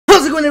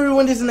How's it going,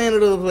 everyone? This is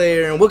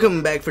NanoDaPlayer, and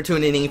welcome back for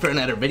tuning in for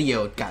another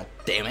video. God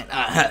damn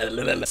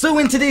it. So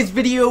in today's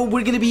video,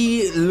 we're gonna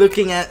be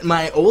looking at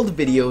my old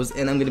videos,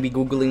 and I'm gonna be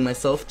Googling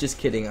myself. Just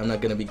kidding, I'm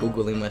not gonna be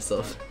Googling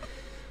myself.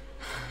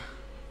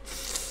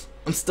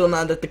 I'm still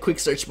not at the quick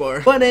search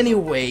bar. But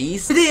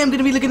anyways, today I'm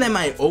gonna be looking at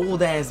my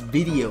old ass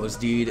videos,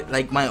 dude.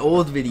 Like my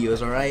old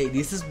videos, alright?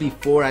 This is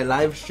before I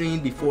live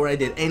streamed, before I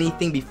did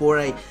anything, before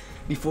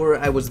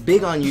I was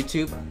big on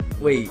YouTube.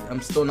 Wait,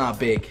 I'm still not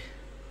big.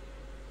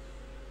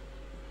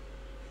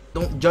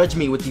 Don't judge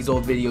me with these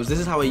old videos. This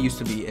is how I used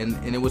to be, and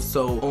it was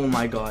so, oh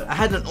my god. I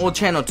had an old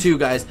channel too,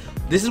 guys.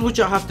 This is what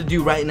y'all have to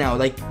do right now.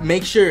 Like,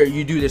 make sure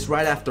you do this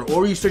right after,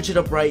 or you search it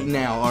up right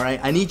now, alright?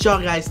 I need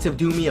y'all guys to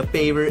do me a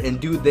favor and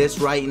do this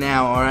right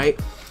now, alright?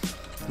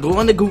 Go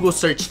on the Google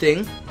search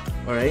thing,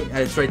 alright?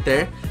 It's right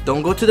there.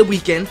 Don't go to the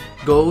weekend.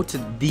 Go to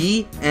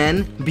the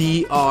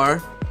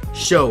NBR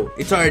show.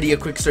 It's already a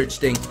quick search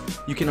thing.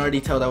 You can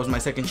already tell that was my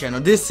second channel.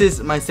 This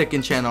is my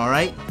second channel,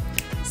 alright?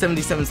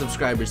 77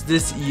 subscribers.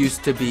 This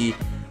used to be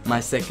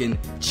my second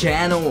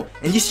channel,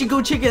 and you should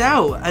go check it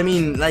out. I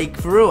mean, like,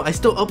 for real, I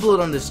still upload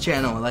on this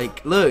channel.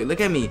 Like,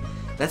 look at me.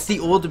 That's the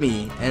old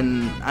me,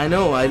 and I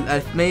know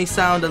I may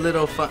sound a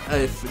little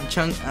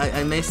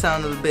I may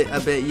sound a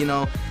bit, you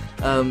know,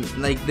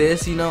 like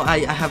this, you know.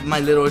 I have my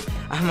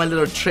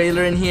little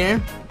trailer in here,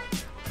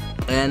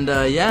 and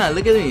yeah,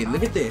 look at me.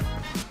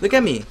 Look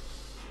at me.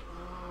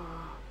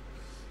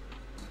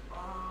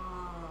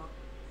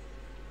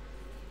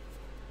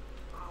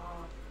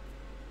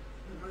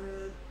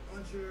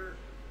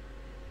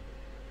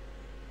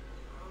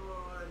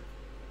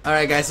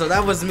 Alright guys, so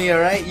that was me,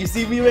 alright? You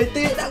see me right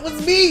there? That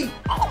was me!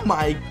 Oh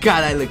my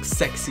god, I look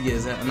sexy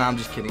as hell. Nah, I'm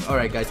just kidding.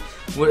 Alright guys,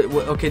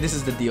 okay, this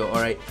is the deal,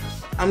 alright?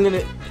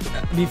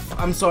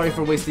 I'm sorry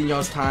for wasting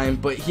y'all's time,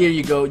 but here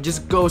you go.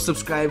 Just go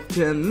subscribe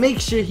to him. Make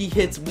sure he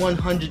hits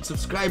 100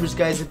 subscribers,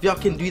 guys. If y'all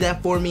can do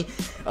that for me,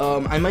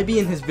 I might be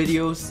in his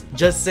videos.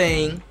 Just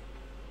saying.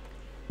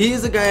 He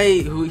is a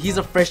guy who, he's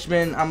a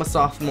freshman, I'm a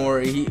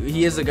sophomore.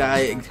 He is a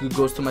guy who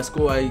goes to my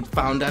school. I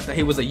found out that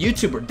he was a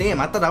YouTuber.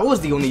 Damn, I thought I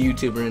was the only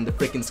YouTuber in the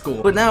freaking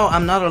school. But now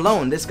I'm not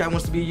alone. This guy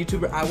wants to be a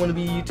YouTuber. I want to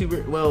be a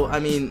YouTuber. Well, I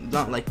mean,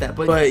 not like that.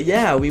 But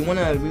yeah, we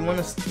wanna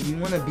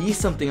be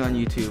something on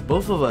YouTube,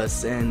 both of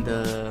us. And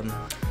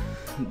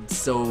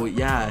so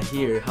yeah,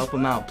 here, help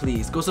him out,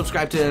 please. Go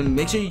subscribe to him.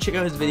 Make sure you check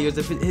out his videos.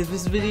 If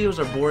his videos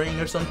are boring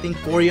or something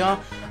for y'all,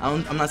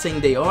 I'm not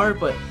saying they are,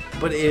 but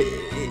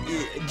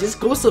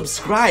just go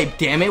subscribe,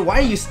 damn it. Why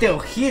are you still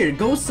here?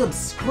 Go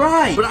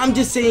subscribe. But I'm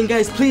just saying,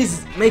 guys,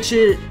 please make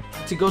sure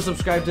to go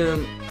subscribe to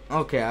him.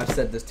 Okay, I've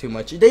said this too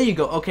much. There you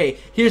go. Okay,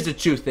 here's the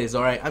truth is,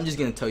 alright? I'm just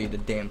gonna tell you the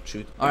damn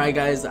truth. Alright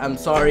guys, I'm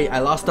sorry. I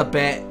lost a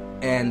bet,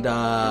 and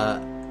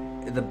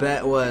the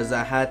bet was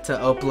I had to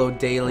upload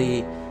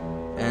daily,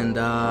 and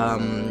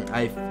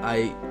I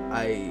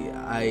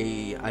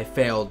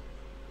failed.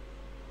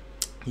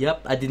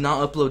 Yep, I did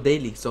not upload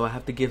daily, so I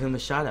have to give him a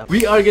shout out.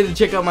 We are gonna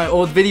check out my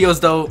old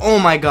videos though. Oh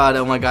my god,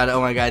 oh my god, oh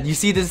my god. You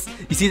see this?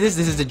 You see this?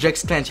 This is the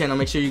Drex Clan channel.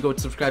 Make sure you go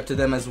subscribe to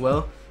them as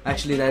well.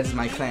 Actually, that is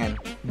my clan.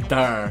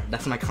 Duh,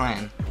 that's my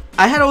clan.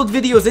 I had old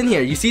videos in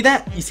here. You see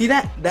that? You see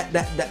that?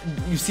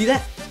 You see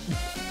that?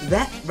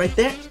 That right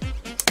there?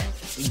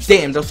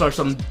 Damn, those are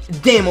some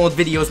damn old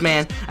videos,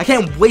 man. I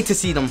can't wait to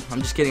see them.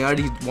 I'm just kidding. I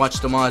already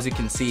watched them all, as you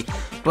can see.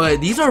 But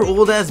these are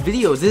old ass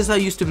videos. This is how I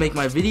used to make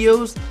my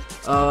videos.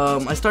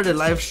 I started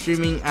live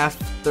streaming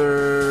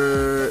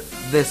after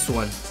this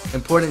one.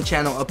 Important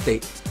channel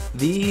update.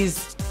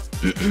 These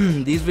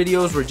these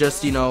videos were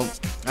just, you know,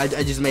 I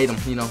just made them.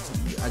 You know,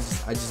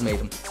 I just made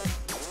them.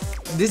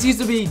 This used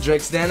to be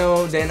Drex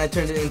Nano. Then I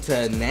turned it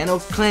into Nano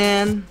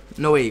Clan.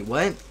 No wait,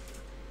 what?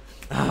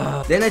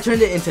 Then I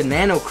turned it into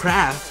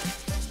NanoCraft.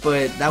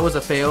 But that was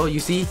a fail. You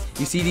see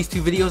these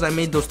two videos? I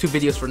made those two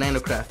videos for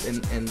NanoCraft,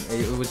 and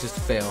it was just a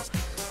fail.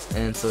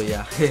 And so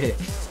yeah,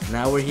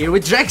 now we're here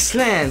with Drex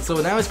Clan.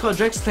 So now it's called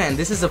Drex Clan.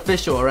 This is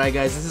official, alright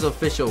guys? This is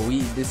official.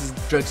 This is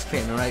Drex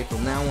Clan, alright?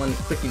 From now on,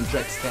 freaking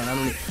Drex Clan.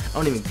 I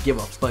don't even give a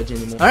fudge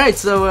anymore. Alright,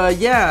 so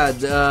yeah,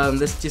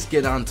 let's just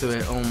get on to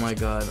it. Oh my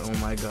god, oh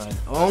my god,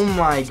 oh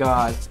my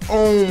god,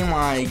 oh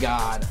my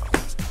god.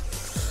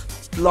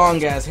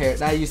 Long ass hair.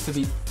 That used to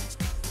be.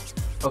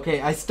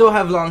 Okay, I still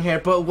have long hair,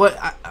 but what?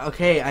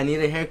 Okay, I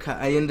need a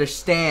haircut. I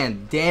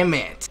understand. Damn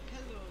it.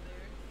 Hello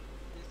there.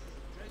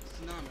 This is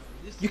Drex Nano.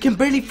 You can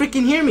barely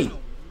freaking hear me.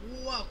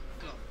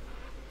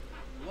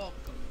 Welcome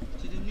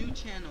to the new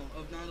channel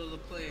of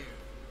NanoDaPlayer.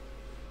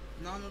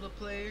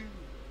 NanoDaPlayer,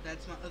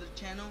 that's my other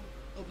channel.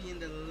 It'll be in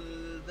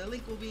the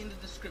link will be in the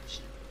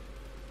description,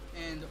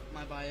 and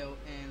my bio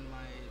and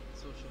my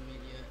social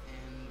media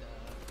and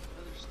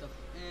other stuff.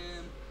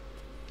 And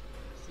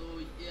so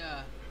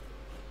yeah.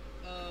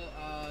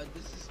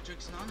 This is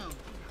Drex Nano.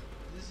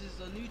 This is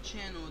a new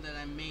channel that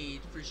I made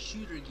for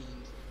shooter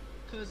games.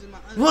 Cause in my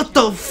other what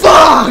channel, the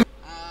fuck?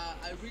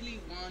 I really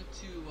want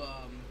to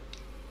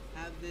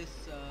have this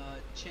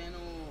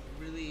channel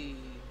really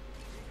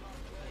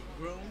like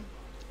grown.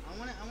 I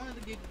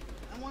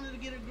wanted to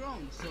get it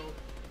grown. So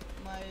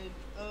my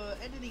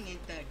editing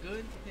ain't that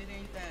good. It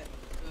ain't that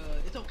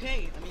it's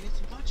okay. I mean, it's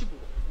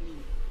watchable. I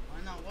mean,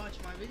 why not watch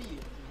my videos,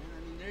 man? I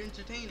mean, they're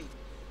entertaining.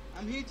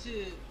 I'm here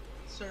to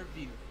serve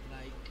you.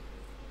 Like,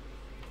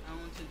 I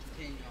want to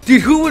entertain y'all.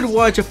 Dude, who would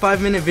watch a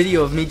 5-minute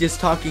video of me just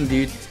talking,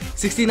 dude?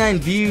 69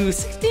 views.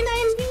 69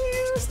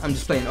 views. I'm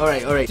just playing.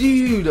 Alright.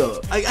 Dude,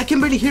 I can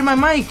barely hear my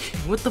mic.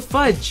 What the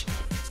fudge?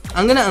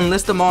 I'm gonna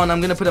unlist them all and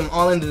I'm gonna put them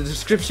all in the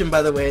description,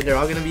 by the way. They're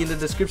all gonna be in the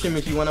description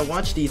if you wanna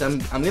watch these. I'm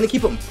gonna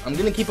keep them. I'm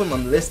gonna keep them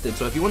unlisted.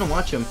 So if you wanna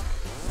watch them,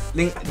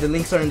 the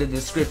links are in the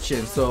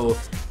description. So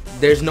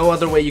there's no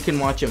other way you can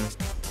watch them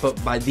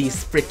but by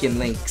these freaking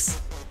links.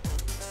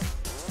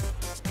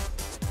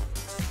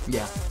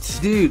 Yeah.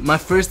 Dude, my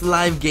first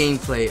live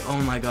gameplay.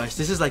 Oh my gosh,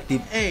 this is like the...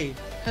 Hey,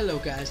 hello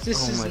guys,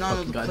 this is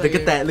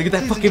NanoDaPlayer. Look at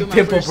that fucking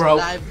pimple, bro.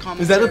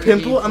 Is that a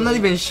pimple? I'm not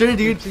even sure,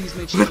 dude. Please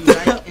make sure you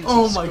like and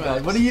oh my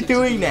god, what are you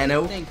doing,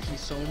 Nano? Thank you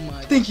so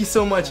much. Thank you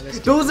so much.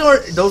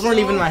 Those weren't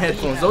even my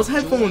headphones. Those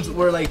headphones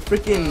were like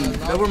freaking...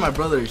 They were my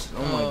brother's.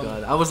 Oh my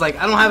god. I was like,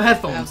 I don't have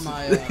headphones.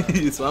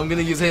 So I'm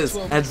gonna use his.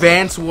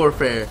 Advanced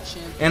Warfare.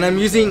 And I'm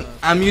using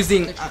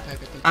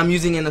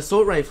an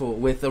assault rifle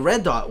with a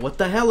red dot. What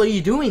the hell are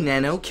you doing,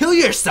 Nano? Kill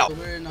yourself!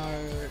 We're in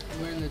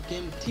the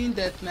game of team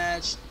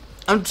deathmatch.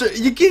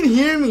 You can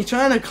hear me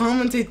trying to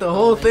commentate the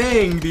whole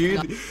thing,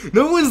 dude.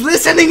 No one's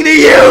listening to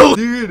you,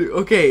 dude.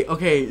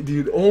 Okay,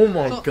 dude. Oh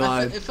my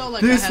god, it felt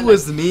like this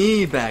was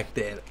me back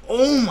then.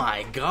 Oh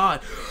my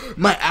god,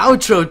 my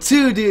outro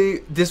too,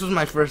 dude. This was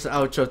my first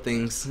outro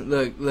things.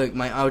 Look,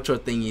 my outro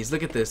thingies.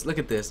 Look at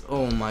this.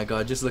 Oh my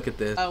god, just look at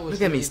this.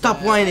 Look at me.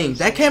 Stop whining.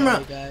 That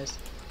camera.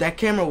 That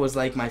camera was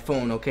like my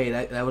phone, okay?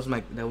 That was no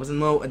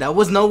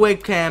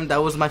webcam, that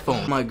was my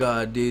phone. Oh my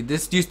god, dude.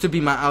 This used to be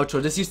my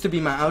outro. This used to be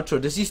my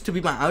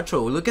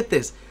outro. Look at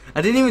this.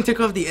 I didn't even take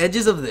off the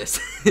edges of this.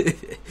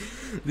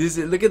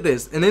 Look at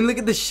this. And then look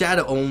at the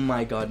shadow. Oh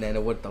my god,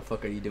 Nano, what the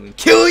fuck are you doing?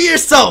 Kill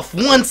yourself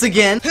once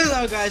again.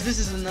 Hello guys, this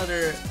is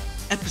another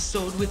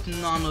episode with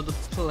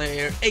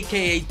NanoDaPlayer,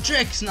 aka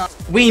Drex.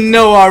 We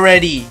know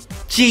already.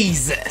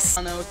 Jesus.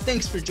 Nano,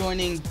 thanks for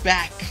joining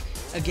back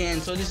again.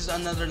 So this is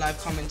another live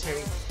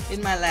commentary.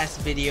 In my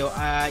last video,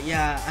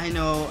 yeah, I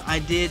know I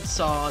did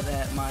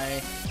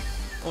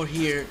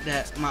hear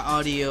that my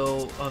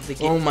audio of the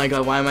game. Oh my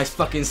god, why am I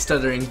fucking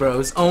stuttering,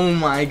 bros? Oh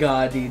my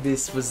god, dude,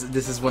 this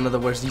is one of the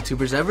worst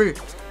YouTubers ever.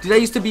 Dude, I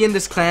used to be in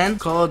this clan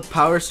called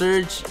Power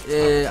Surge.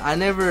 I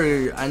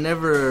never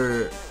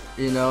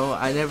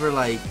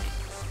like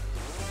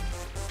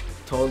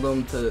told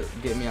them to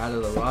get me out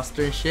of the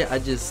roster and shit. I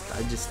just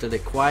stood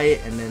it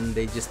quiet, and then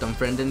they just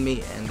unfriended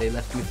me and they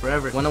left me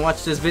forever. Wanna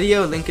watch this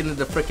video? Link in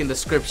the freaking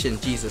description.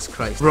 Jesus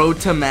Christ.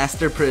 Road to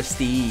Master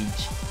Prestige.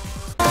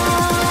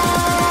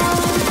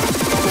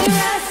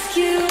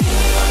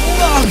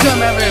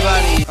 Welcome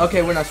everybody.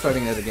 Okay, we're not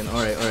starting that again.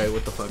 Alright,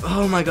 what the fuck.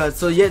 Oh my god.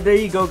 So yeah, there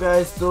you go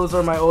guys. Those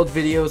are my old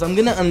videos. I'm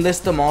gonna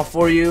unlist them all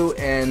for you,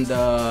 and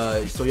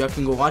so y'all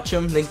can go watch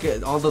them.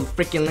 All the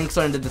freaking links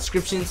are in the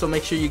description, so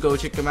make sure you go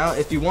check them out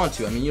if you want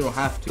to. I mean, you don't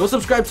have to. Go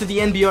subscribe to the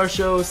NBR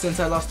show since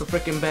I lost the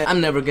freaking bet.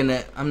 I'm never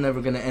gonna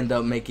end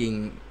up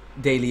making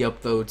daily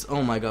uploads.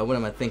 Oh my god, what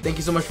am I thinking? Thank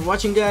you so much for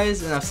watching,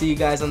 guys, and I'll see you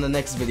guys on the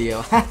next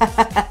video.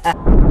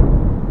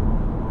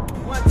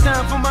 One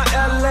time for my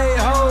LA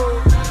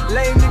hoes,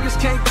 lame niggas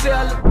can't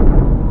tell it.